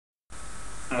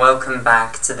Welcome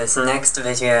back to this next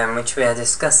video in which we are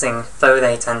discussing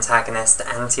folate antagonist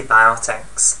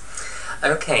antibiotics.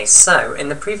 Okay, so in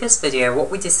the previous video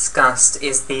what we discussed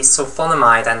is the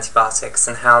sulphonamide antibiotics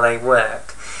and how they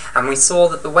work. And we saw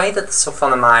that the way that the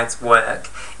sulphonamides work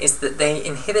is that they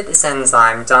inhibit this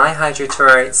enzyme,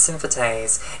 dihydrotauroate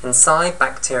synthetase, inside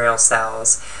bacterial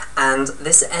cells, and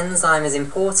this enzyme is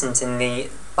important in the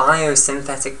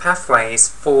biosynthetic pathways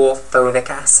for folic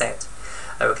acid.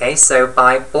 Okay, so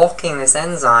by blocking this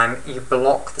enzyme, you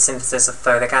block the synthesis of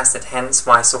folic acid, hence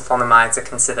why sulphonamides are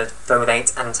considered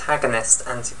folate antagonist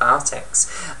antibiotics,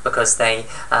 because they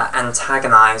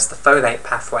antagonize the folate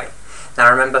pathway. Now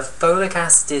remember, folic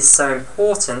acid is so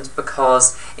important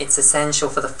because it's essential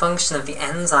for the function of the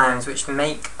enzymes which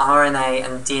make RNA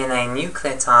and DNA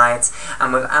nucleotides,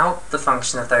 and without the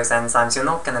function of those enzymes you're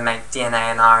not going to make DNA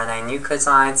and RNA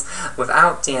nucleotides.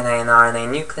 Without DNA and RNA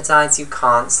nucleotides you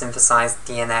can't synthesize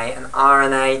DNA and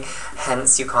RNA,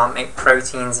 hence you can't make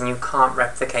proteins and you can't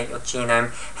replicate your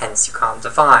genome, hence you can't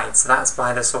divide. So that's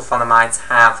why the sulphonamides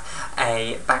have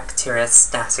a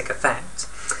bacteriostatic effect.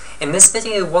 In this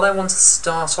video, what I want to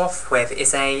start off with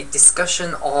is a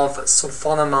discussion of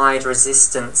sulphonamide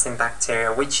resistance in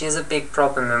bacteria, which is a big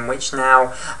problem and which now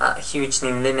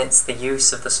hugely limits the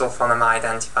use of the sulphonamide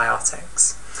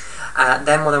antibiotics.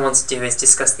 Then what I want to do is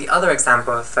discuss the other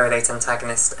example of folate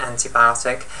antagonist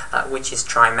antibiotic, which is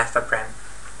trimethoprim.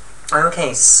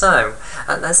 Okay, so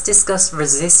let's discuss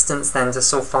resistance then to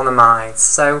sulphonamides.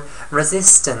 So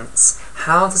resistance,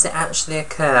 how does it actually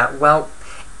occur? Well,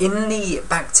 in the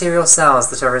bacterial cells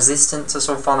that are resistant to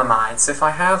sulphonamides, so if I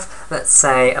have, let's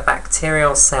say, a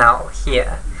bacterial cell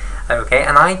here, okay,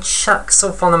 and I chuck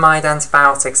sulphonamide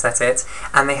antibiotics at it,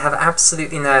 and they have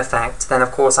absolutely no effect, then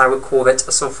of course I would call it a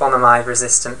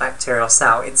sulphonamide-resistant bacterial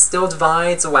cell. It still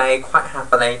divides away quite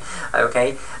happily,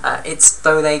 okay, its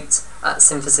folate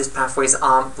synthesis pathways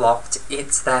aren't blocked,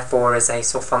 it therefore is a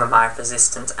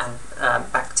sulphonamide-resistant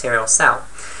bacterial cell.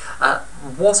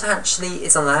 What actually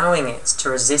is allowing it to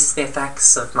resist the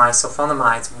effects of my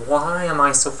sulphonamides? Why are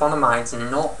my sulphonamides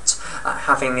not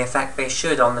having the effect they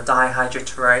should on the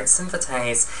dihydrotauroate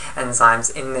synthetase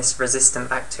enzymes in this resistant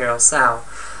bacterial cell?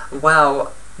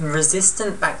 Well,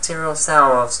 resistant bacterial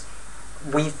cells,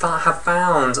 we have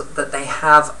found that they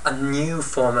have a new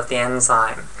form of the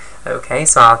enzyme. Okay,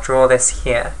 so I'll draw this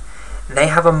here. They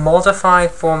have a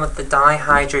modified form of the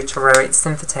dihydrotauroate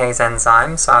synthetase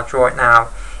enzyme, so I'll draw it now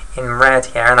in red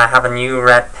here, and I have a new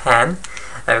red pen.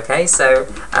 Okay, so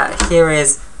here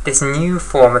is this new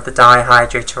form of the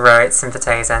dihydrotauroate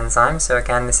synthetase enzyme. So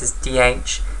again, this is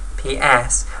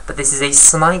DHPS, but this is a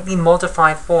slightly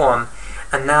modified form.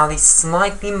 And now the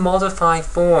slightly modified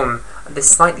form of the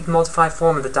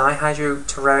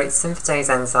dihydrotauroate synthetase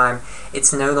enzyme,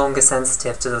 it's no longer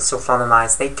sensitive to the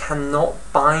sulphonamides. They cannot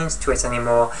bind to it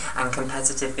anymore and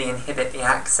competitively inhibit the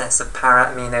access of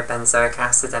para-aminobenzoic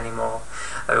acid anymore.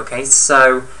 Okay,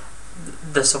 so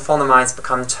the sulphonamides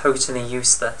become totally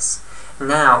useless.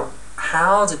 Now,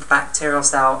 how did the bacterial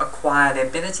cell acquire the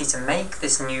ability to make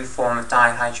this new form of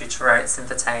dihydrotauroate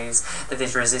synthetase that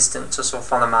is resistant to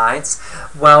sulphonamides?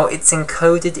 Well, it's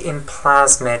encoded in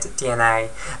plasmid DNA.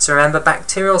 So remember,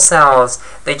 bacterial cells,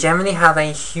 they generally have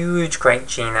a huge great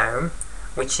genome,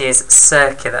 which is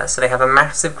circular. So they have a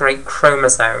massive great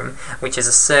chromosome, which is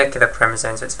a circular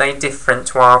chromosome. So it's very different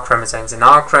to our chromosomes. In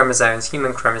our chromosomes,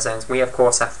 human chromosomes, we of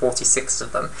course have 46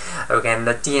 of them. Again,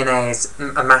 the DNA is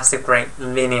a massive great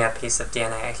linear piece of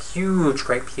DNA, a huge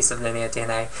great piece of linear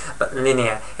DNA, but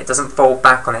linear. It doesn't fold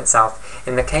back on itself.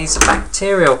 In the case of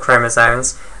bacterial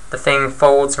chromosomes, the thing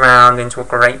folds around into a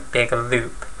great big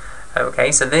loop.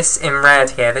 Okay, so this in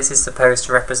red here, this is supposed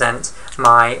to represent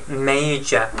my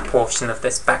major portion of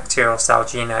this bacterial cell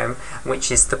genome, which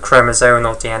is the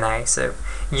chromosomal DNA. So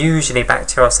usually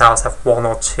bacterial cells have 1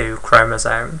 or 2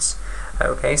 chromosomes.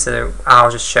 Okay, so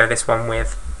I'll just show this one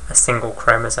with a single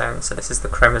chromosome. So this is the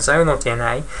chromosomal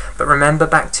DNA. But remember,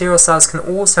 bacterial cells can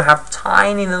also have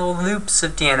tiny little loops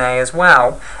of DNA as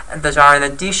well that are in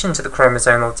addition to the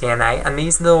chromosomal DNA, and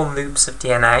these little loops of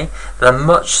DNA that are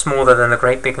much smaller than the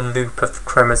great big loop of the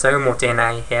chromosomal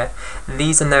DNA here,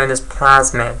 these are known as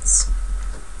plasmids.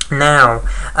 Now,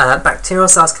 bacterial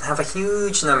cells can have a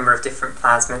huge number of different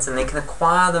plasmids, and they can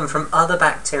acquire them from other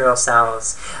bacterial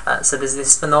cells. So there's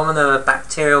this phenomenon of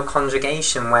bacterial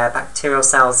conjugation where bacterial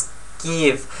cells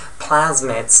give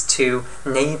plasmids to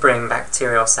neighbouring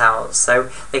bacterial cells, so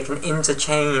they can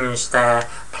interchange their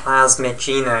plasmid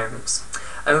genomes.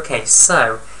 Okay,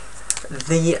 so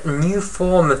the new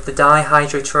form of the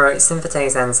dihydrotauroate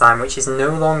synthetase enzyme, which is no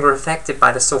longer affected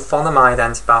by the sulphonamide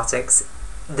antibiotics,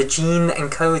 the gene that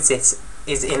encodes it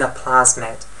is in a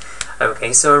plasmid.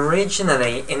 Okay, so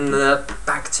originally in the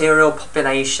bacterial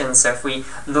population, so if we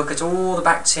look at all the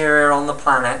bacteria on the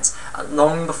planet,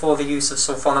 long before the use of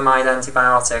sulfonamide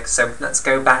antibiotics, so let's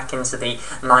go back into the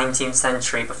 19th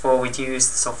century before we'd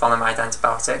used the sulfonamide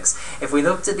antibiotics, if we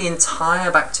looked at the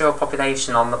entire bacterial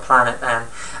population on the planet then,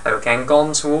 okay, and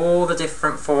gone to all the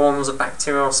different forms of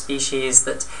bacterial species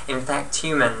that infect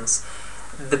humans,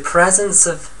 the presence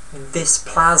of this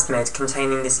plasmid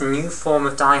containing this new form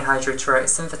of dihydroteroate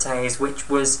synthetase, which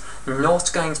was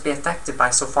not going to be affected by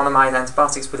sulfonamide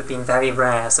antibiotics, would have been very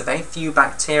rare. So very few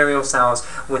bacterial cells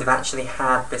would have actually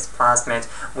had this plasmid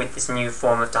with this new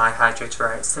form of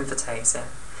dihydroteroate synthetase in.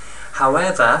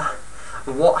 However,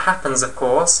 what happens, of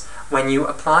course, when you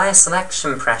apply a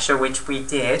selection pressure, which we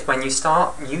did, when you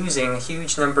start using a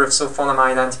huge number of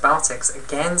sulfonamide antibiotics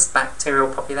against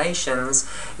bacterial populations,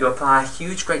 you apply a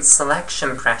huge great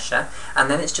selection pressure, and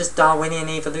then it's just Darwinian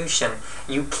evolution.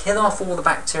 You kill off all the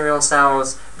bacterial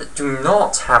cells that do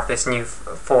not have this new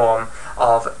form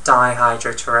of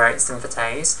dihydroteroate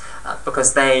synthetase,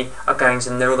 because they are going to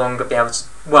no longer be able to,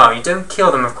 well, you don't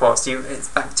kill them, of course, it's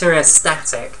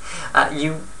bacteriostatic.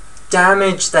 You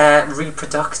damage their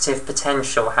reproductive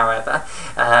potential, however.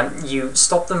 You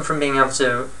stop them from being able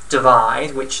to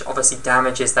divide, which obviously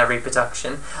damages their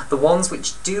reproduction. The ones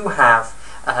which do have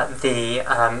the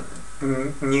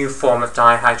new form of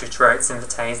dihydroteroate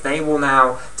synthetase, they will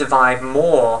now divide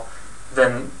more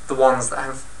than the ones that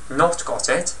have not got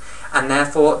it, and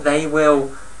therefore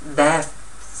their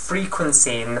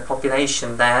frequency in the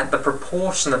population, the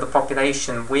proportion of the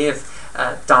population with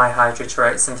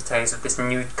dihydroteroate synthetase of this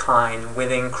new kind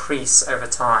will increase over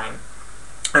time.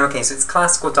 Okay, so it's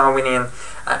classical Darwinian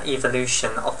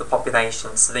evolution of the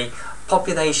population. So the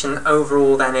population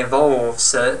overall then evolves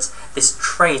so that this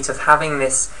trait of having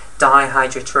this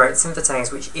dihydroteroate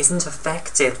synthetase, which isn't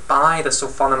affected by the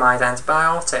sulfonamide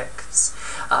antibiotics,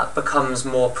 becomes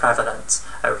more prevalent.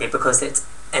 Okay, because it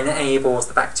enables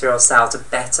the bacterial cell to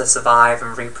better survive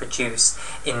and reproduce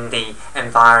in the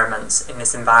environment, in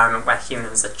this environment where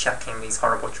humans are chucking these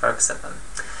horrible drugs at them.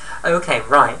 Okay,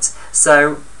 right,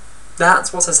 so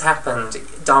that's what has happened.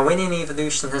 Darwinian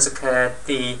evolution has occurred.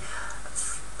 The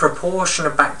proportion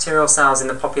of bacterial cells in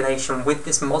the population with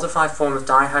this modified form of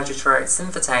dihydroteroate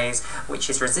synthetase, which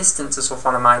is resistant to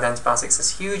sulfonamide antibiotics,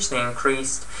 has hugely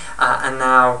increased, and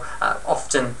now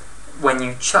often when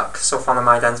you chuck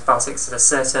sulfonamide antibiotics at a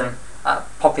certain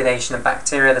population of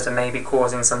bacteria that are maybe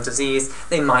causing some disease,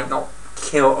 they might not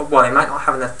kill, well, they might not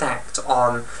have an effect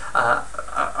on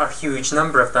a huge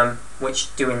number of them,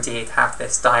 which do indeed have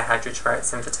this dihydroteroate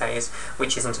synthetase,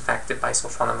 which isn't affected by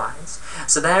sulfonamides.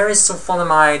 So there is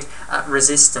sulfonamide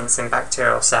resistance in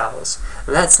bacterial cells.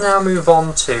 Let's now move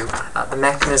on to the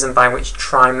mechanism by which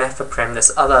trimethoprim,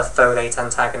 this other folate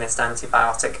antagonist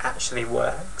antibiotic, actually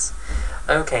works.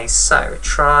 Okay, so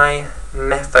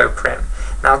trimethoprim.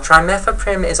 Now,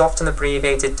 trimethoprim is often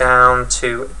abbreviated down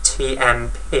to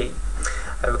TMP.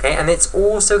 Okay, and it's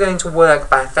also going to work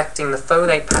by affecting the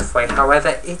folate pathway.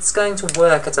 However, it's going to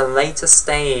work at a later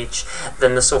stage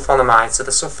than the sulfonamides. So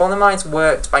the sulfonamides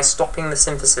worked by stopping the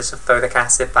synthesis of folic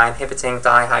acid by inhibiting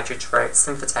dihydroteroate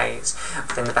synthetase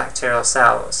within the bacterial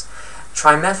cells.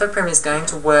 Trimethoprim is going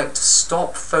to work to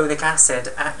stop folic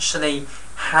acid actually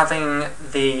having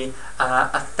the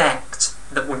effect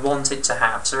that we want it to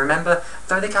have. So remember,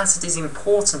 folic acid is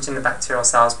important in the bacterial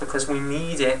cells because we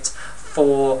need it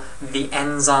for the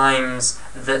enzymes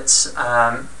that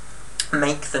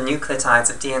make the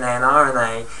nucleotides of DNA and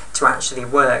RNA to actually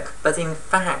work. But in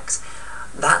fact,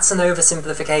 that's an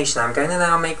oversimplification. I'm going to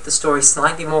now make the story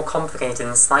slightly more complicated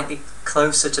and slightly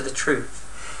closer to the truth.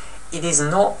 It is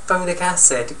not folic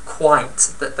acid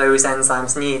quite that those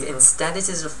enzymes need. Instead, it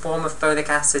is a form of folic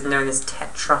acid known as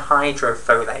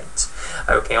tetrahydrofolate,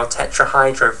 okay, or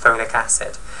tetrahydrofolic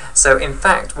acid. So in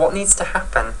fact, what needs to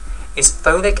happen is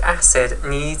folic acid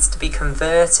needs to be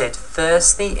converted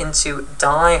firstly into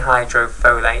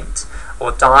dihydrofolate,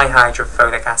 or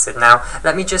dihydrofolic acid. Now,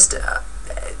 let me just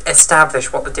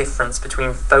establish what the difference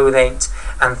between folate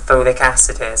and folic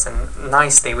acid is, and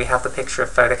nicely we have the picture of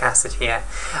folic acid here.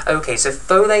 Okay, so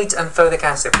folate and folic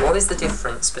acid, what is the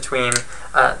difference between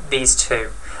these two?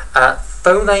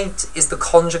 Folate is the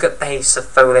conjugate base of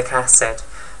folic acid,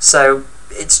 so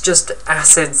it's just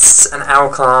acids and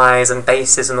alkalis and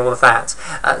bases and all of that.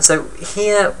 So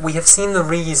here we have seen the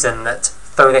reason that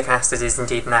folic acid is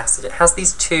indeed an acid. It has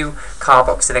these two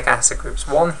carboxylic acid groups,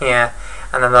 one here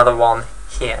and another one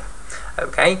here.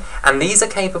 Okay, and these are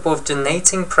capable of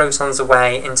donating protons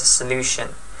away into solution.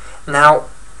 Now,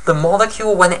 the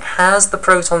molecule, when it has the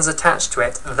protons attached to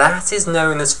it, that is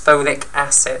known as folic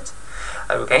acid.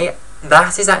 Okay,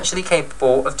 that is actually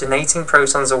capable of donating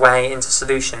protons away into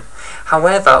solution.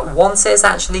 However, once it has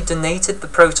actually donated the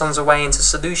protons away into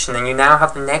solution and you now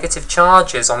have the negative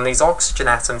charges on these oxygen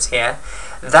atoms here,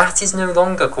 that is no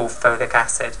longer called folic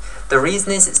acid. The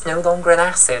reason is it's no longer an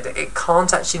acid. It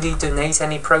can't actually donate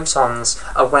any protons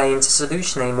away into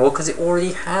solution anymore because it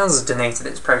already has donated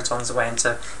its protons away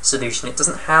into solution. It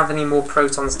doesn't have any more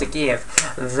protons to give.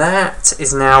 That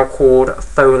is now called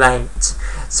folate.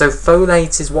 So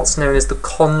folate is what's known as the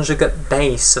conjugate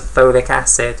base of folic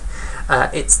acid.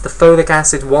 It's the folic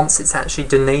acid once it's actually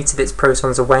donated its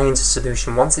protons away into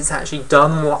solution. Once it's actually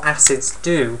done what acids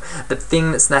do, the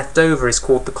thing that's left over is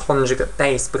called the conjugate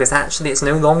base, because actually it's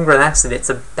no longer an acid, it's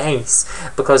a base,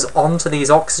 because onto these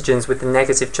oxygens with the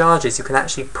negative charges you can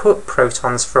actually put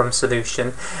protons from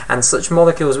solution, and such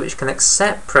molecules which can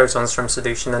accept protons from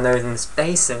solution are known as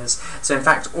bases. So in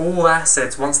fact all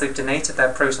acids, once they've donated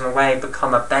their proton away,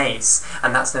 become a base,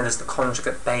 and that's known as the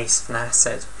conjugate base of an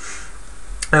acid.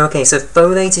 Okay, so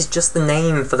folate is just the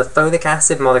name for the folic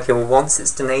acid molecule once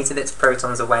it's donated its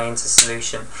protons away into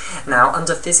solution. Now,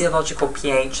 under physiological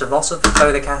pH, a lot of the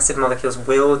folic acid molecules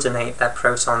will donate their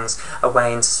protons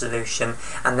away into solution,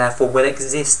 and therefore will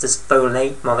exist as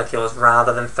folate molecules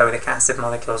rather than folic acid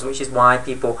molecules, which is why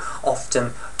people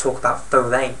often talk about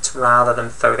folate rather than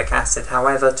folic acid.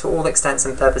 However, to all extents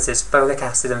and purposes, folic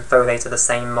acid and folate are the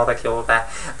same molecule. They're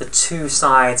the two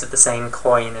sides of the same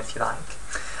coin, if you like.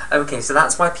 Okay, so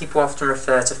that's why people often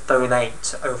refer to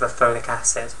folate over folic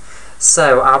acid.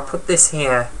 So I'll put this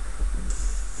here.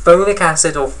 Folic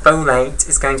acid, or folate,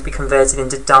 is going to be converted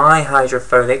into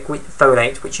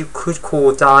dihydrofolate, which you could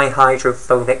call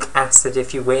dihydrofolic acid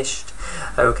if you wished.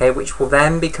 Okay, which will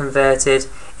then be converted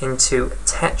into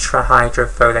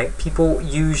tetrahydrofolate. People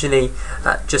usually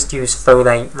just use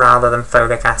folate rather than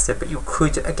folic acid, but you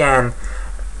could, again,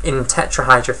 in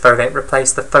tetrahydrofolate,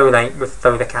 replace the folate with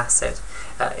folic acid.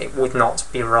 It would not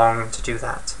be wrong to do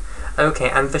that. Okay,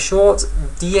 and for short,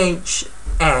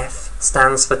 DHF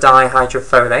stands for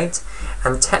dihydrofolate,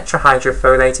 and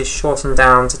tetrahydrofolate is shortened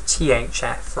down to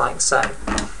THF, like so.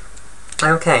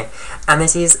 Okay, and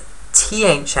it is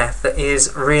THF that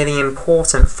is really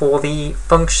important for the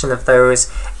function of those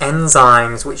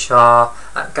enzymes which are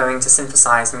going to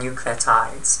synthesize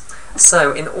nucleotides.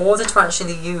 So, in order to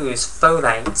actually use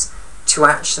folate to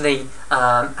actually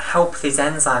help these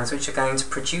enzymes which are going to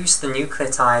produce the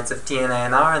nucleotides of DNA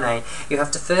and RNA, you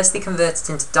have to firstly convert it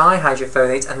into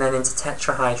dihydrofolate and then into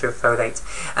tetrahydrofolate.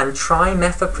 And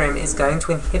trimethoprim is going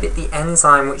to inhibit the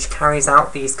enzyme which carries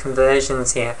out these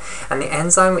conversions here. And the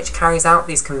enzyme which carries out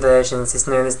these conversions is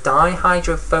known as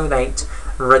dihydrofolate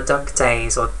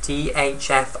reductase, or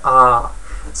DHFR.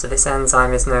 So this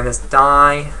enzyme is known as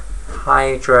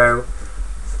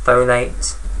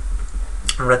dihydrofolate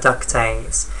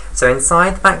reductase. So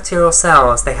inside the bacterial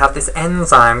cells they have this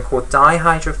enzyme called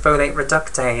dihydrofolate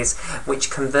reductase, which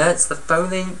converts the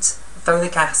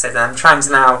folic acid, and I'm trying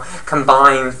to now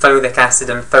combine folic acid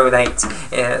and folate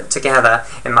together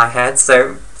in my head,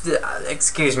 so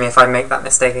excuse me if I make that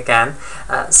mistake again.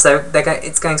 So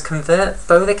it's going to convert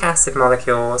folic acid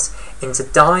molecules into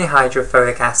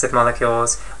dihydrofolic acid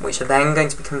molecules, which are then going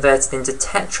to be converted into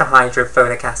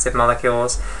tetrahydrofolic acid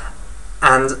molecules,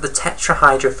 and the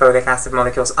tetrahydrofolic acid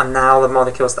molecules are now the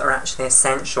molecules that are actually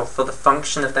essential for the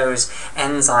function of those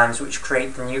enzymes which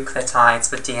create the nucleotides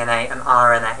for DNA and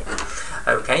RNA.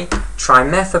 Okay,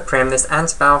 trimethoprim, this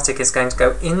antibiotic, is going to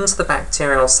go into the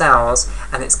bacterial cells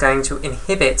and it's going to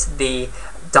inhibit the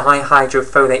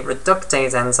dihydrofolate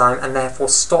reductase enzyme and therefore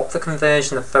stop the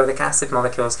conversion of folic acid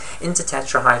molecules into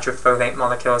tetrahydrofolate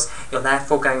molecules. You're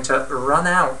therefore going to run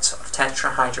out of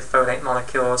tetrahydrofolate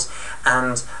molecules,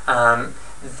 and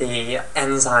the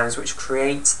enzymes which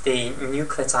create the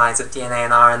nucleotides of DNA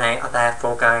and RNA are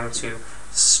therefore going to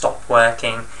stop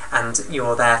working, and you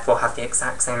will therefore have the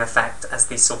exact same effect as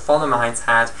the sulphonamides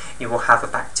had. You will have a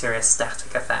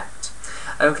bacteriostatic effect.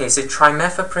 Okay, so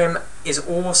trimethoprim is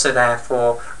also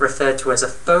therefore referred to as a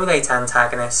folate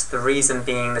antagonist, the reason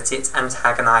being that it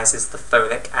antagonizes the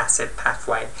folic acid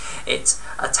pathway. It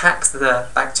attacks the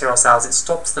bacterial cells, it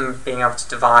stops them being able to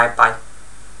divide by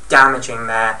damaging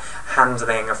their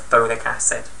handling of folic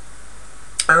acid.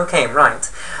 Okay, right.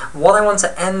 What I want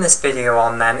to end this video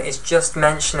on then is just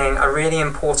mentioning a really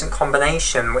important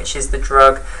combination, which is the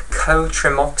drug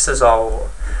Co-trimoxazole.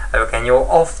 Okay, and you'll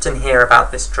often hear about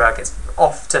this drug, it's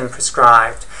often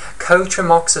prescribed.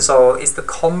 Co-trimoxazole is the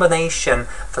combination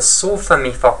for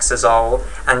sulphonamides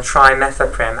and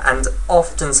trimethoprim, and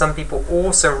often some people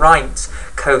also write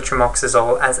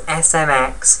Co-trimoxazole as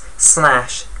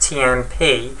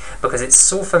SMX/TMP because it's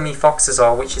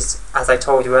sulphonamides, which is, as I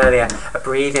told you earlier,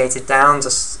 abbreviated down to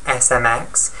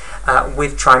SMX,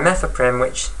 with trimethoprim,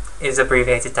 which is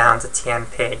abbreviated down to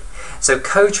TMP. So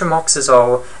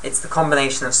Co-trimoxazole, it's the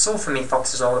combination of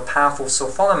sulphonamides, a powerful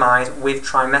sulfonamide, with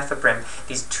trimethoprim,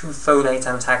 these two folate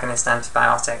antagonist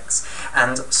antibiotics.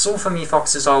 And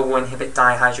sulphonamides will inhibit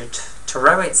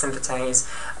dihydrotauroate synthetase,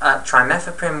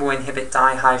 trimethoprim will inhibit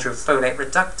dihydrofolate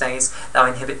reductase. They'll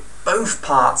inhibit both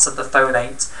parts of the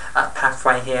folate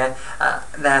pathway here,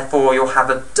 therefore you'll have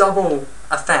a double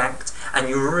effect, and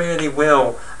you really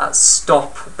will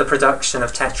stop the production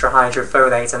of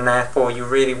tetrahydrofolate, and therefore you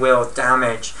really will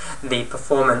damage the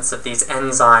performance of these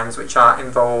enzymes which are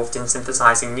involved in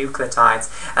synthesizing nucleotides,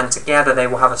 and together they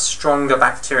will have a stronger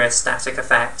bacteriostatic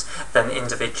effect than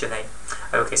individually.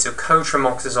 Okay, so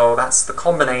Co-trimoxazole, that's the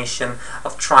combination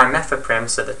of trimethoprim,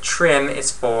 so the trim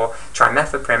is for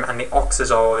trimethoprim, and the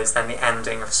oxazole is then the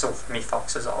ending of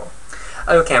sulphonamides.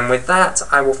 Okay, and with that,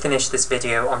 I will finish this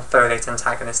video on folate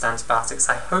antagonist antibiotics.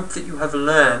 I hope that you have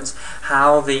learned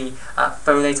how the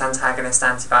folate antagonist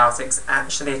antibiotics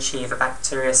actually achieve a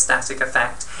bacteriostatic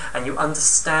effect, and you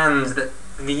understand that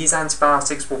these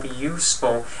antibiotics will be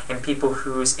useful in people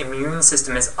whose immune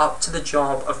system is up to the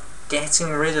job of getting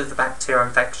rid of the bacterial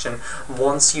infection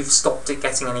once you've stopped it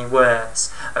getting any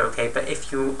worse. Okay, but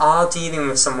if you are dealing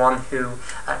with someone who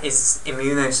is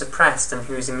immunosuppressed and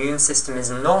whose immune system is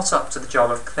not up to the job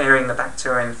of clearing the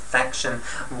bacterial infection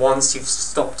once you've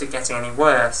stopped it getting any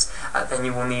worse, then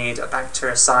you will need a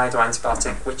bactericidal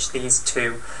antibiotic, which these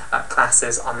two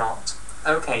classes are not.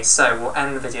 Okay, so we'll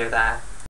end the video there.